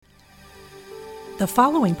The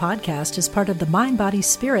following podcast is part of the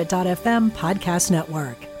MindBodySpirit.fm podcast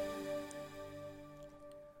network.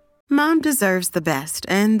 Mom deserves the best,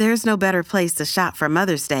 and there's no better place to shop for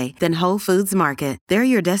Mother's Day than Whole Foods Market. They're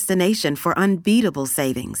your destination for unbeatable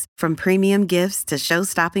savings, from premium gifts to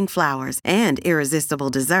show-stopping flowers and irresistible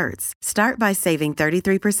desserts. Start by saving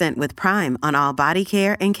 33% with Prime on all body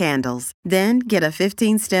care and candles. Then get a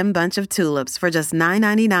 15-stem bunch of tulips for just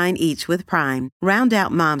 $9.99 each with Prime. Round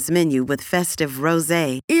out Mom's menu with festive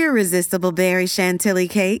rosé, irresistible berry chantilly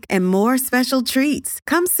cake, and more special treats.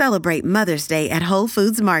 Come celebrate Mother's Day at Whole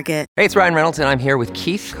Foods Market. Hey, it's Ryan Reynolds, and I'm here with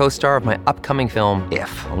Keith, co-star of my upcoming film,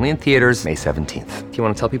 If, only in theaters May 17th. Do you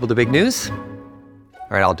want to tell people the big news?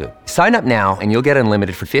 All right, I'll do it. Sign up now and you'll get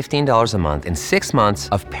unlimited for $15 a month and 6 months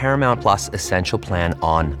of Paramount Plus Essential Plan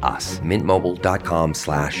on us.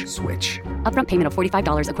 MintMobile.com/switch. Upfront payment of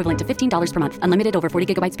 $45 equivalent to $15 per month. Unlimited over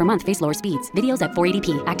 40 gigabytes per month. Face lower speeds. Videos at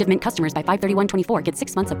 480p. Active Mint customers by 531.24 get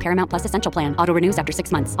 6 months of Paramount Plus Essential Plan. Auto renews after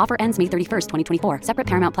 6 months. Offer ends May 31st, 2024. Separate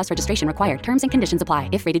Paramount Plus registration required. Terms and conditions apply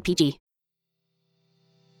if rated PG.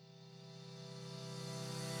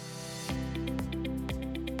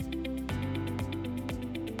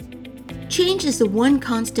 Change is the one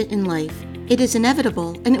constant in life. It is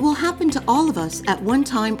inevitable, and it will happen to all of us at one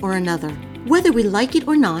time or another. Whether we like it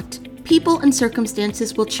or not, people and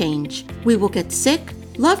circumstances will change. We will get sick,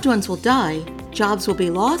 loved ones will die, jobs will be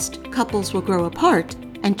lost, couples will grow apart,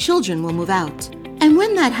 and children will move out. And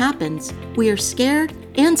when that happens, we are scared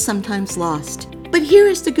and sometimes lost. But here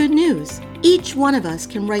is the good news. Each one of us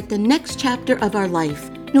can write the next chapter of our life.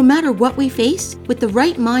 No matter what we face, with the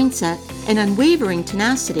right mindset and unwavering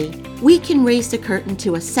tenacity, we can raise the curtain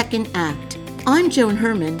to a second act. I'm Joan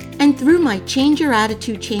Herman, and through my Change Your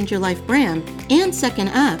Attitude, Change Your Life brand and Second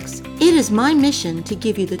Acts, it is my mission to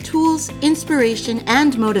give you the tools, inspiration,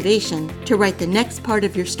 and motivation to write the next part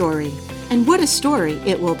of your story. And what a story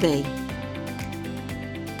it will be.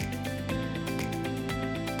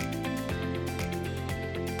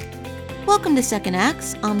 Welcome to Second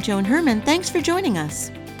Acts. I'm Joan Herman. Thanks for joining us.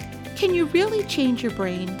 Can you really change your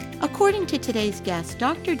brain? According to today's guest,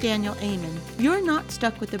 Dr. Daniel Amen, you're not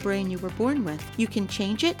stuck with the brain you were born with. You can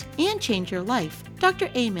change it and change your life. Dr.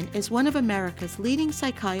 Amen is one of America's leading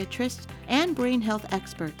psychiatrists and brain health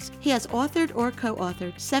experts. He has authored or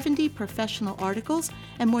co-authored 70 professional articles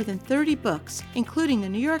and more than 30 books, including the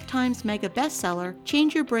New York Times mega bestseller,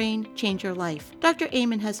 Change Your Brain, Change Your Life. Dr.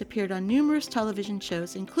 Amen has appeared on numerous television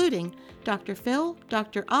shows, including Dr. Phil,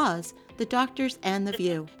 Dr. Oz, The Doctors, and The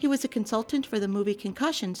View. He was a consultant for the movie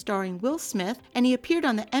Concussion starring Will Smith, and he appeared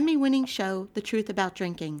on the Emmy-winning show The Truth About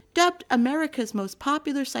Drinking. Dubbed America's most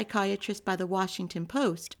popular psychiatrist by the Washington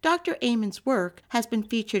Post, Dr. Amen's work has been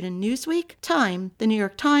featured in Newsweek, Time, the New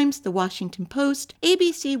York Times, the Washington Post,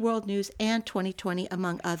 ABC World News, and 2020,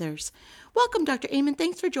 among others. Welcome, Dr. Amen.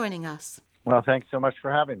 Thanks for joining us. Well, thanks so much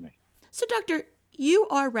for having me. So, Doctor, you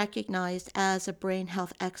are recognized as a brain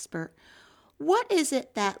health expert. What is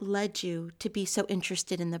it that led you to be so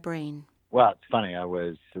interested in the brain? Well, it's funny. I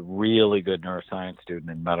was a really good neuroscience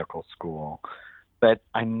student in medical school, but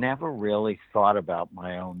I never really thought about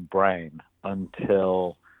my own brain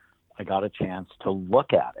until I got a chance to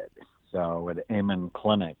look at it. So at Amen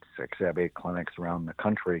clinics, actually I have 8 clinics around the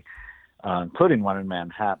country, including one in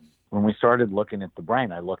Manhattan. When we started looking at the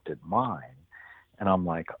brain, I looked at mine, and I'm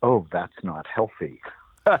like, oh, that's not healthy.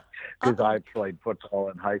 Because I played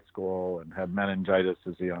football in high school and had meningitis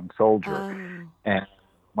as a young soldier. And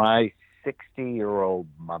my 60-year-old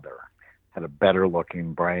mother had a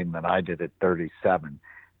better-looking brain than I did at 37.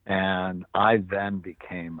 And I then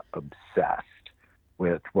became obsessed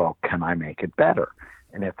with, well, can I make it better?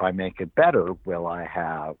 And if I make it better, will I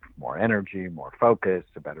have more energy, more focus,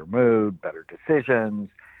 a better mood, better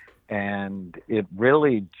decisions? And it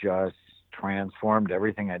really just transformed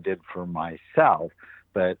everything I did for myself,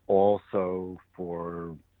 but also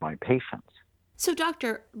for my patients. So,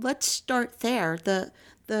 doctor, let's start there. The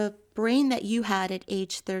brain that you had at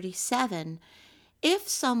age 37, if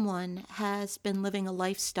someone has been living a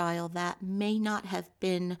lifestyle that may not have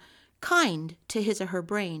been kind to his or her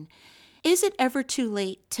brain, is it ever too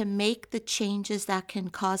late to make the changes that can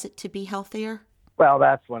cause it to be healthier? Well,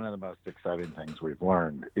 that's one of the most exciting things we've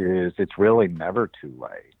learned, is it's really never too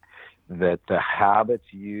late. That the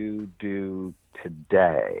habits you do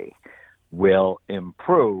today will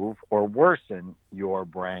improve or worsen your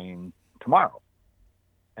brain tomorrow.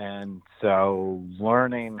 And so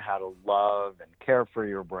learning how to love and care for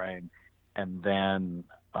your brain, and then,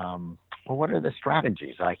 what are the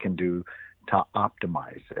strategies I can do to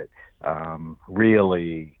optimize it,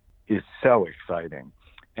 really is so exciting.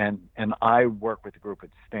 And I work with a group at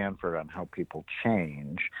Stanford on how people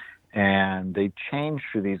change. And they change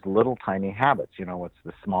through these little tiny habits. What's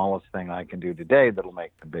the smallest thing I can do today that'll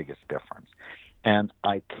make the biggest difference? And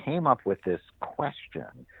I came up with this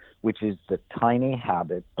question, which is the tiny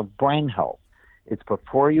habit of brain health. It's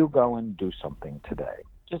before you go and do something today,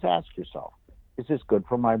 just ask yourself, is this good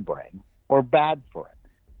for my brain or bad for it?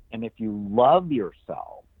 And if you love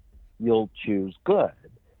yourself, you'll choose good,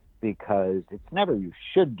 because it's never you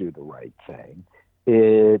should do the right thing.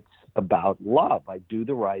 It's about love. I do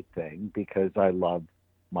the right thing because I love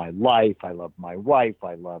my life, I love my wife,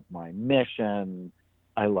 I love my mission,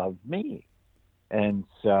 I love me. And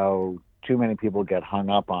so too many people get hung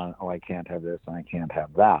up on, I can't have this and I can't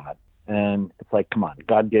have that. And it's like, come on,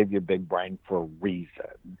 God gave you a big brain for a reason.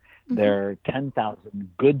 Mm-hmm. There are 10,000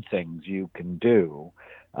 good things you can do.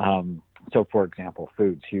 So, for example,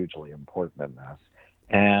 food's hugely important in this.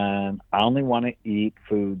 And I only want to eat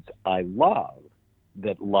foods I love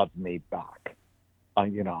that love me back.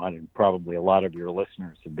 Probably a lot of your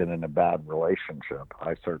listeners have been in a bad relationship.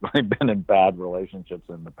 I've certainly been in bad relationships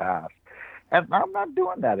in the past. And I'm not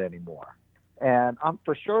doing that anymore. And I'm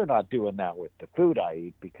for sure not doing that with the food I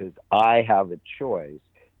eat, because I have a choice.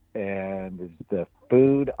 And is the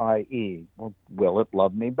food I eat, will it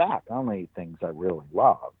love me back? I only eat things I really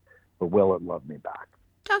love, but will it love me back?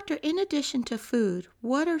 Doctor, in addition to food,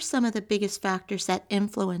 what are some of the biggest factors that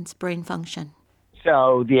influence brain function?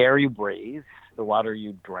 So the air you breathe, the water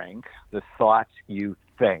you drink, the thoughts you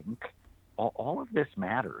think, all of this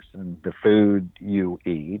matters. And the food you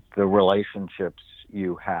eat, the relationships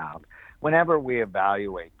you have. Whenever we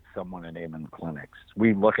evaluate someone in Amen Clinics,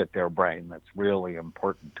 we look at their brain. That's really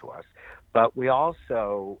important to us. But we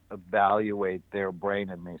also evaluate their brain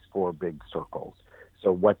in these 4 big circles.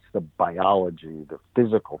 So what's the biology, the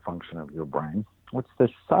physical function of your brain? What's the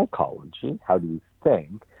psychology? How do you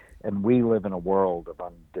think? And we live in a world of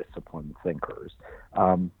undisciplined thinkers.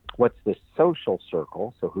 What's the social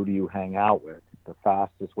circle? So who do you hang out with? The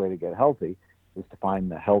fastest way to get healthy is to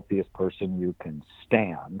find the healthiest person you can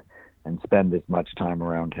stand and spend as much time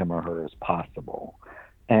around him or her as possible.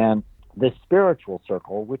 And the spiritual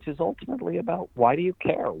circle, which is ultimately about, why do you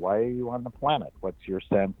care? Why are you on the planet? What's your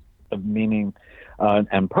sense of meaning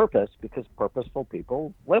and purpose? Because purposeful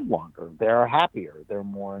people live longer. They're happier. They're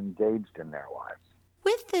more engaged in their lives.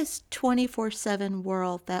 With this 24/7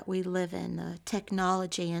 world that we live in, the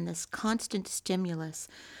technology and this constant stimulus,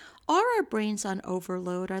 are our brains on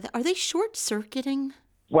overload? Are they short-circuiting?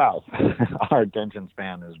 Well, our attention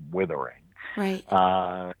span is withering. Right.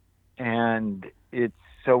 And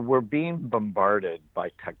so we're being bombarded by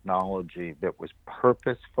technology that was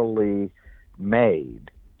purposefully made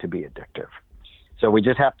to be addictive. So we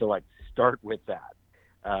just have to start with that.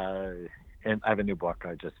 And I have a new book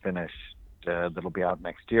I just finished that'll be out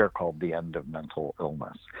next year called The End of Mental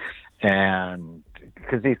Illness. And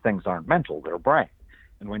because these things aren't mental, they're brain.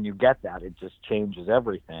 And when you get that, it just changes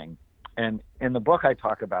everything. And in the book, I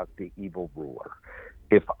talk about the evil ruler.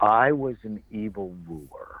 If I was an evil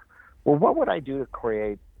ruler, what would I do to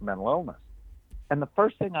create mental illness? And the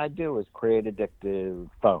first thing I do is create addictive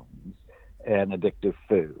phones and addictive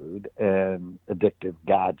food and addictive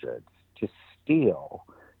gadgets to steal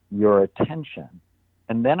your attention.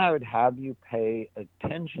 And then I would have you pay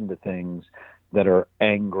attention to things that are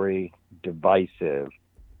angry, divisive,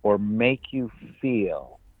 or make you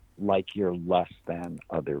feel like you're less than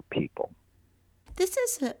other people.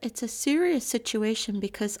 It's a serious situation,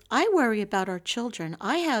 because I worry about our children.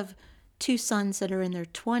 I have 2 sons that are in their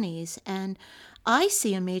 20s, and I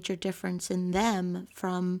see a major difference in them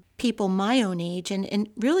from people my own age, and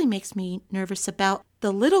it really makes me nervous about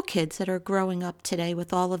the little kids that are growing up today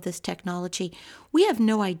with all of this technology. We have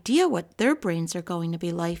no idea what their brains are going to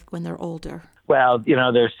be like when they're older. Well,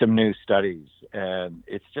 there's some new studies, and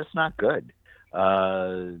it's just not good.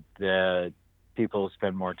 That people who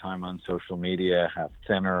spend more time on social media have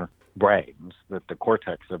thinner brains, that the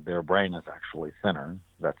cortex of their brain is actually thinner.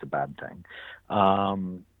 That's a bad thing.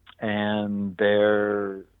 And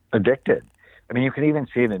they're addicted. I mean, you can even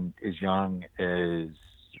see it in as young as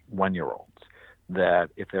 1-year-olds, that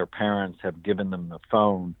if their parents have given them the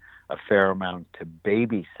phone a fair amount to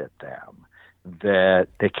babysit them, that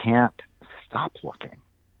they can't stop looking.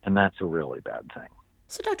 And that's a really bad thing.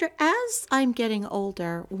 So, Doctor, as I'm getting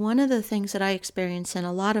older, one of the things that I experience, and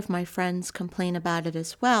a lot of my friends complain about it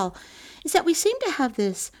as well, is that we seem to have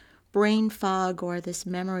this brain fog or this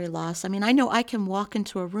memory loss. I mean, I know I can walk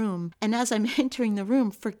into a room and as I'm entering the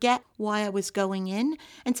room, forget why I was going in.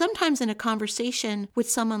 And sometimes in a conversation with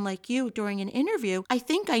someone like you during an interview, I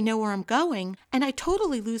think I know where I'm going and I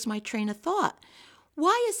totally lose my train of thought.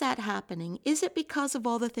 Why is that happening? Is it because of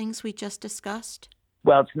all the things we just discussed?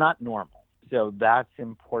 Well, it's not normal. So that's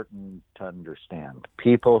important to understand.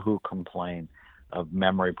 People who complain of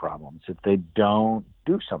memory problems, if they don't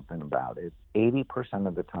do something about it, 80%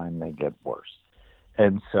 of the time they get worse.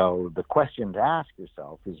 And so the question to ask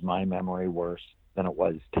yourself is, my memory worse than it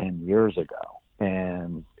was 10 years ago?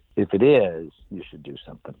 And if it is, you should do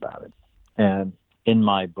something about it. And in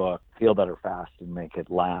my book, Feel Better Fast and Make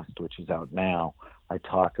It Last, which is out now, I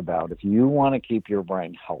talk about if you want to keep your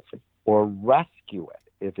brain healthy or rescue it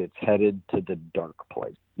if it's headed to the dark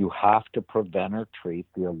place, you have to prevent or treat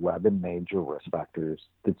the 11 major risk factors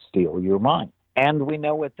that steal your mind. And we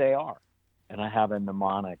know what they are. And I have a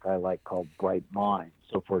mnemonic I like called Bright Minds.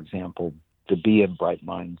 So, for example, the B in Bright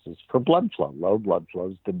Minds is for blood flow. Low blood flow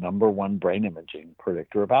is the number one brain imaging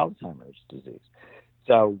predictor of Alzheimer's disease.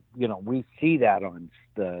 So, we see that on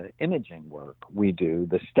the imaging work we do.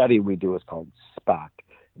 The study we do is called SPAC,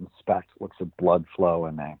 and SPAC looks at blood flow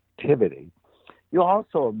and activity. You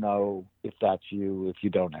also know if that's you if you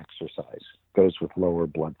don't exercise. It goes with lower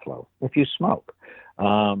blood flow. If you smoke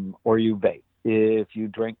or you vape, if you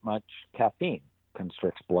drink much caffeine,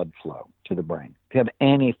 constricts blood flow to the brain. If you have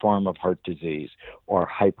any form of heart disease or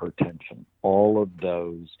hypertension, all of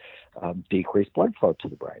those decrease blood flow to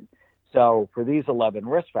the brain. So for these 11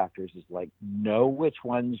 risk factors, is like know which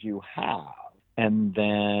ones you have and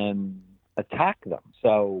then attack them.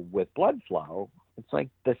 So with blood flow, it's like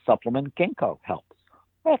the supplement ginkgo helps.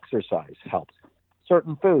 Exercise helps.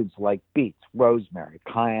 Certain foods like beets, rosemary,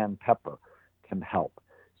 cayenne pepper can help.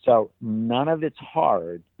 So none of it's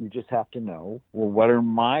hard. You just have to know, well, what are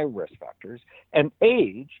my risk factors? And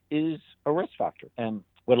age is a risk factor. And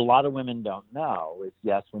what a lot of women don't know is,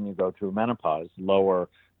 yes, when you go through menopause, lower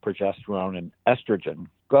progesterone and estrogen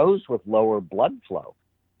goes with lower blood flow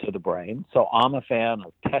to the brain. So I'm a fan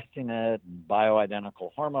of testing it,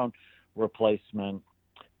 bioidentical hormone replacement.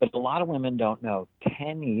 But a lot of women don't know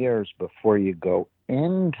 10 years before you go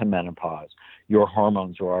into menopause, your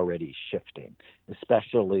hormones are already shifting,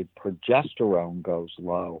 especially progesterone goes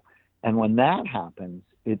low. And when that happens,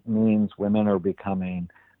 it means women are becoming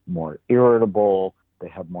more irritable, they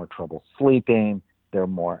have more trouble sleeping, they're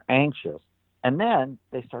more anxious. And then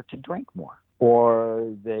they start to drink more,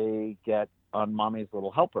 or they get on mommy's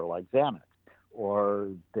little helper like Xanax, or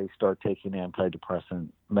they start taking antidepressant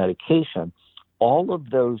medication. All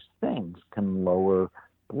of those things can lower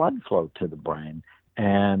blood flow to the brain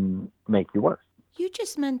and make you worse. You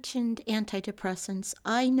just mentioned antidepressants.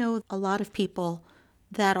 I know a lot of people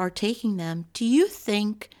that are taking them. Do you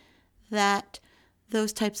think that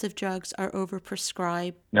those types of drugs are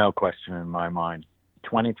overprescribed? No question in my mind.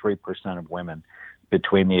 23% of women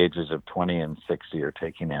between the ages of 20 and 60 are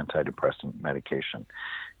taking antidepressant medication.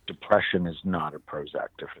 Depression is not a Prozac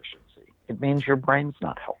deficiency. It means your brain's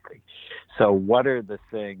not healthy. So what are the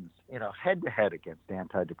things, head to head against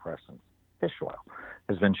antidepressants? Fish oil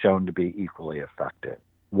has been shown to be equally effective.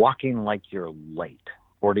 Walking like you're late,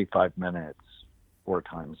 45 minutes, 4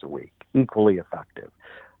 times a week, equally effective.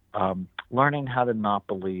 Learning how to not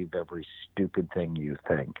believe every stupid thing you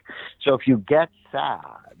think. So if you get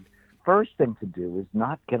sad, first thing to do is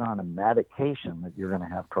not get on a medication that you're going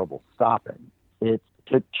to have trouble stopping. It's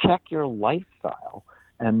to check your lifestyle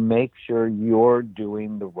and make sure you're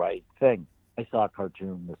doing the right thing. I saw a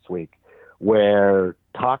cartoon this week where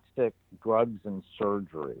toxic drugs and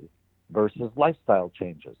surgery versus lifestyle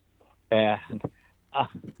changes. And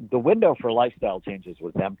the window for lifestyle changes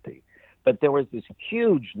was empty. But there was this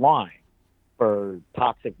huge line for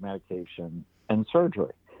toxic medication and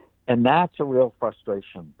surgery. And that's a real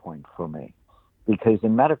frustration point for me. Because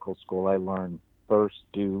in medical school, I learned first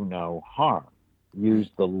do no harm. Use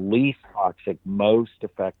the least toxic, most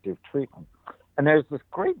effective treatment. And there's this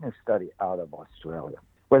great new study out of Australia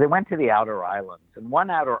where they went to the outer islands, and one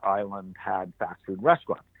outer island had fast food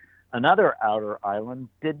restaurants. Another outer island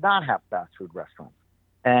did not have fast food restaurants.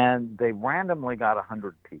 And they randomly got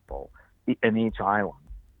 100 people in each island,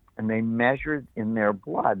 and they measured in their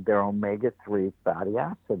blood their omega-3 fatty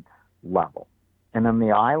acid level. And on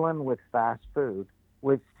the island with fast food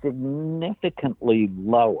was significantly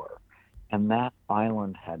lower. And that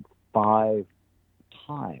island had 5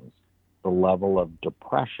 times the level of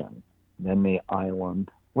depression than the island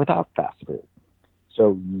without fast food.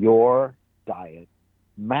 So your diet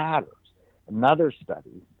matters. Another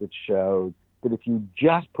study that showed that if you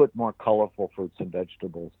just put more colorful fruits and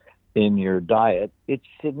vegetables in your diet, it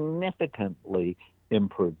significantly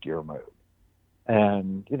improved your mood.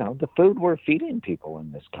 And, the food we're feeding people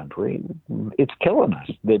in this country, it's killing us.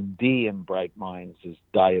 The D in Bright Minds is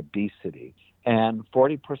diabesity. And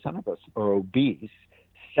 40% of us are obese,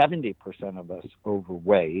 70% of us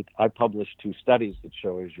overweight. I published 2 studies that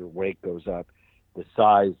show as your weight goes up, the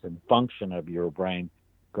size and function of your brain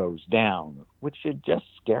goes down, which should just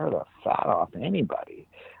scare the fat off anybody.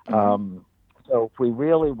 So if we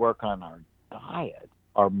really work on our diet,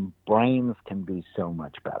 our brains can be so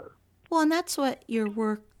much better. Well, and that's what your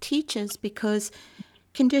work teaches, because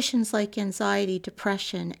conditions like anxiety,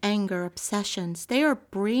 depression, anger, obsessions, they are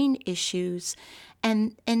brain issues.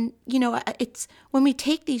 And it's when we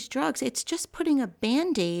take these drugs, it's just putting a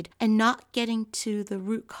Band-Aid and not getting to the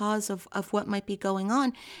root cause of what might be going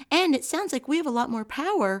on. And it sounds like we have a lot more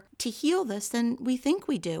power to heal this than we think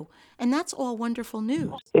we do. And that's all wonderful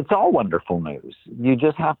news. It's all wonderful news. You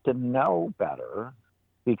just have to know better,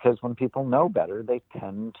 because when people know better, they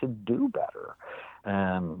tend to do better.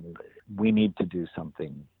 And we need to do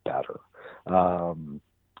something better. I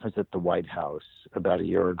was at the White House about a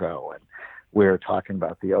year ago, and we were talking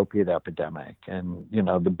about the opiate epidemic. And,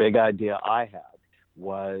 the big idea I had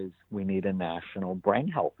was we need a national brain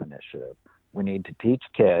health initiative. We need to teach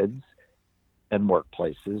kids and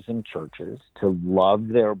workplaces and churches to love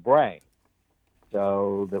their brain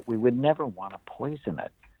so that we would never want to poison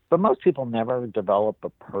it. But most people never develop a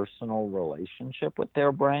personal relationship with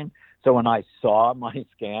their brain. So when I saw my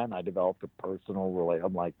scan, I developed a personal relationship.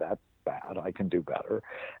 I'm like, that's bad. I can do better.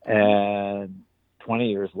 And 20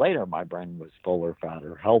 years later, my brain was fuller,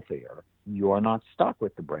 fatter, healthier. You're not stuck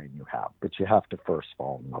with the brain you have, but you have to first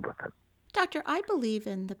fall in love with it. Doctor, I believe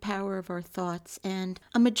in the power of our thoughts, and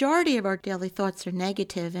a majority of our daily thoughts are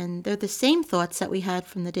negative, and they're the same thoughts that we had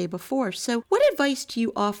from the day before. So what advice do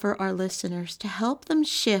you offer our listeners to help them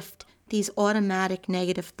shift these automatic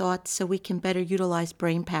negative thoughts so we can better utilize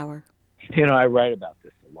brain power? I write about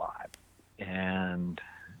this a lot, and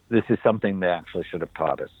this is something they actually should have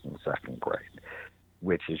taught us in second grade,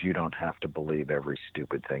 which is you don't have to believe every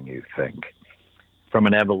stupid thing you think. From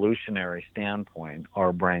an evolutionary standpoint,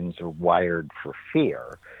 our brains are wired for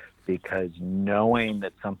fear, because knowing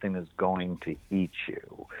that something is going to eat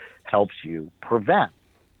you helps you prevent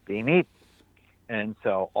being eaten. And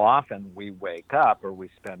so often we wake up, or we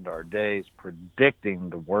spend our days predicting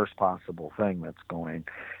the worst possible thing that's going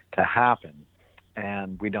to happen,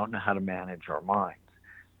 and we don't know how to manage our minds.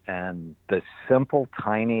 And the simple,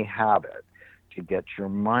 tiny habit to get your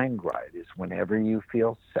mind right is whenever you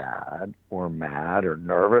feel sad or mad or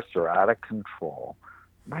nervous or out of control,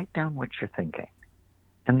 write down what you're thinking.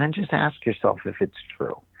 And then just ask yourself if it's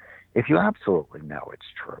true. If you absolutely know it's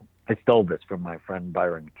true. I stole this from my friend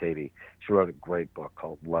Byron Katie. She wrote a great book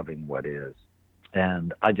called Loving What Is.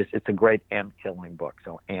 And it's a great ant-killing book.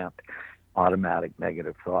 So automatic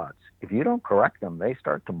negative thoughts. If you don't correct them, they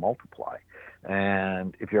start to multiply.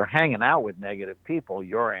 And if you're hanging out with negative people,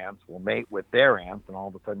 your ants will mate with their ants, and all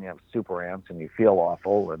of a sudden you have super ants and you feel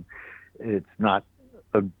awful, and it's not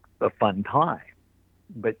a fun time.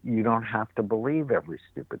 But you don't have to believe every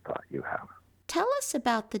stupid thought you have. Tell us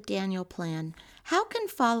about the Daniel Plan. How can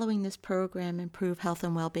following this program improve health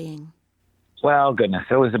and well-being? Well, goodness,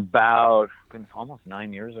 it was almost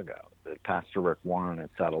 9 years ago that Pastor Rick Warren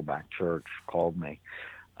at Saddleback Church called me.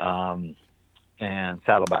 And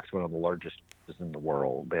Saddleback's one of the largest churches in the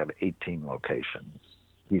world. They have 18 locations.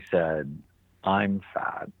 He said, I'm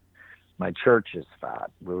fat. My church is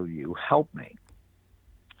fat. Will you help me?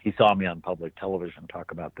 He saw me on public television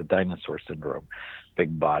talk about the dinosaur syndrome,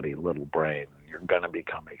 big body, little brain. You're going to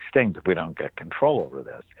become extinct if we don't get control over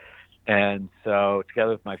this. And so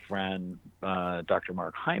together with my friend, Dr.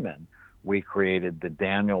 Mark Hyman, we created the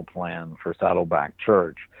Daniel Plan for Saddleback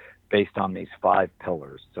Church based on these 5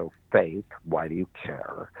 pillars. So faith, why do you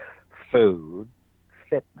care? Food,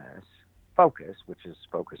 fitness, focus, which is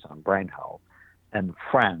focus on brain health, and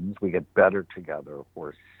friends, we get better together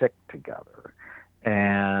or sick together.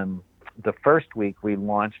 And the first week we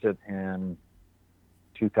launched it in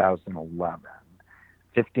 2011.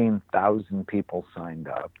 15,000 people signed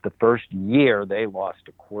up. The first year they lost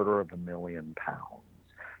 250,000 pounds.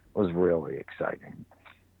 It was really exciting.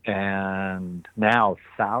 And now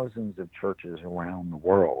thousands of churches around the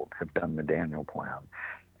world have done the Daniel Plan.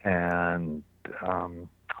 And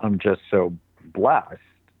I'm just so blessed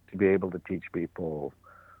to be able to teach people,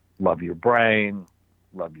 love your brain,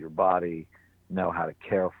 love your body, know how to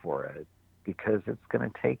care for it, because it's going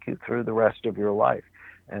to take you through the rest of your life.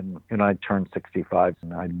 And, I turned 65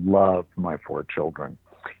 and I love my 4 children.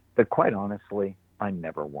 But quite honestly, I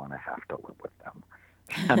never want to have to live with them.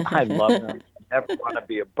 And I love them. I never want to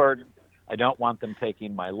be a burden. I don't want them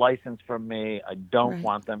taking my license from me. I don't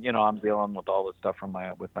want them, I'm dealing with all this stuff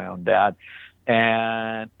with my own dad.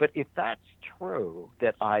 But if that's true,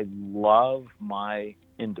 that I love my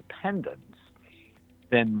independence,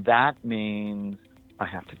 then that means I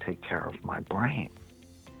have to take care of my brain.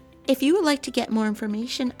 If you would like to get more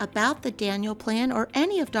information about the Daniel Plan or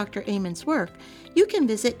any of Dr. Amen's work, you can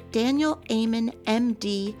visit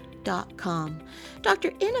DanielAmenMD.com.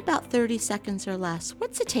 Doctor, in about 30 seconds or less,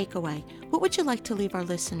 what's the takeaway? What would you like to leave our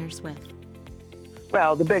listeners with?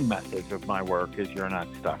 Well, the big message of my work is you're not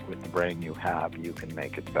stuck with the brain you have. You can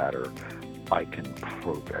make it better. I can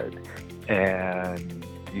prove it. And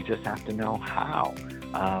you just have to know how.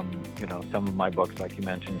 Some of my books, like you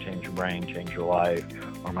mentioned, Change Your Brain, Change Your Life,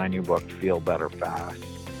 or my new book, Feel Better Fast.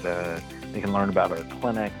 They can learn about our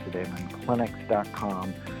clinics at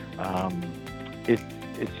amenclinics.com.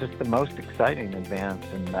 It's just the most exciting advance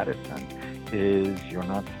in medicine is you're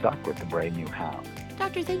not stuck with the brain you have.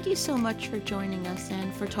 Doctor, thank you so much for joining us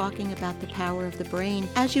and for talking about the power of the brain.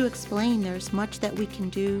 As you explained, there's much that we can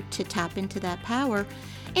do to tap into that power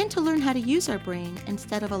and to learn how to use our brain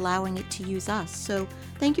instead of allowing it to use us. So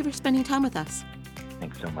thank you for spending time with us.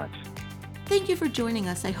 Thanks so much. Thank you for joining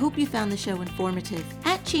us. I hope you found the show informative.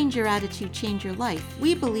 At Change Your Attitude, Change Your Life,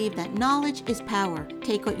 we believe that knowledge is power.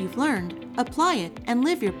 Take what you've learned, apply it, and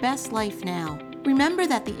live your best life now. Remember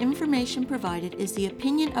that the information provided is the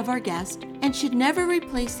opinion of our guest and should never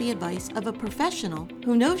replace the advice of a professional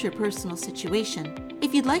who knows your personal situation.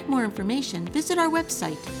 If you'd like more information, visit our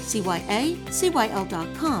website,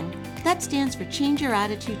 cyacyl.com. That stands for Change Your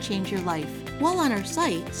Attitude, Change Your Life. While on our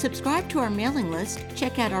site, subscribe to our mailing list,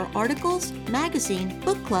 check out our articles, magazine,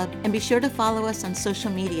 book club, and be sure to follow us on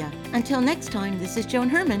social media. Until next time, this is Joan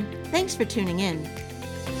Herman. Thanks for tuning in.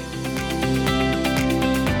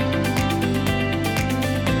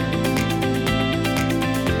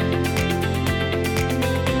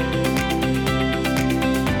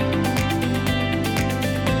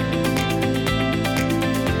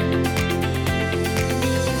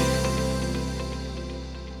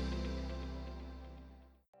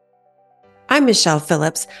 I'm Michelle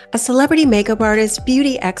Phillips, a celebrity makeup artist,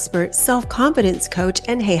 beauty expert, self-confidence coach,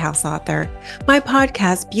 and Hay House author. My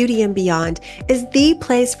podcast, Beauty and Beyond, is the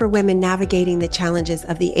place for women navigating the challenges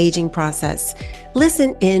of the aging process.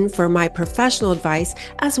 Listen in for my professional advice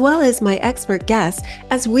as well as my expert guests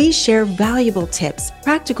as we share valuable tips,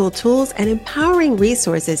 practical tools, and empowering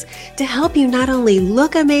resources to help you not only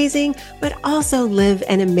look amazing, but also live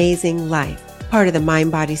an amazing life. Part of the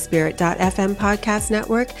MindBodySpirit.fm podcast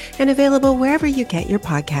network and available wherever you get your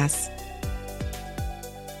podcasts.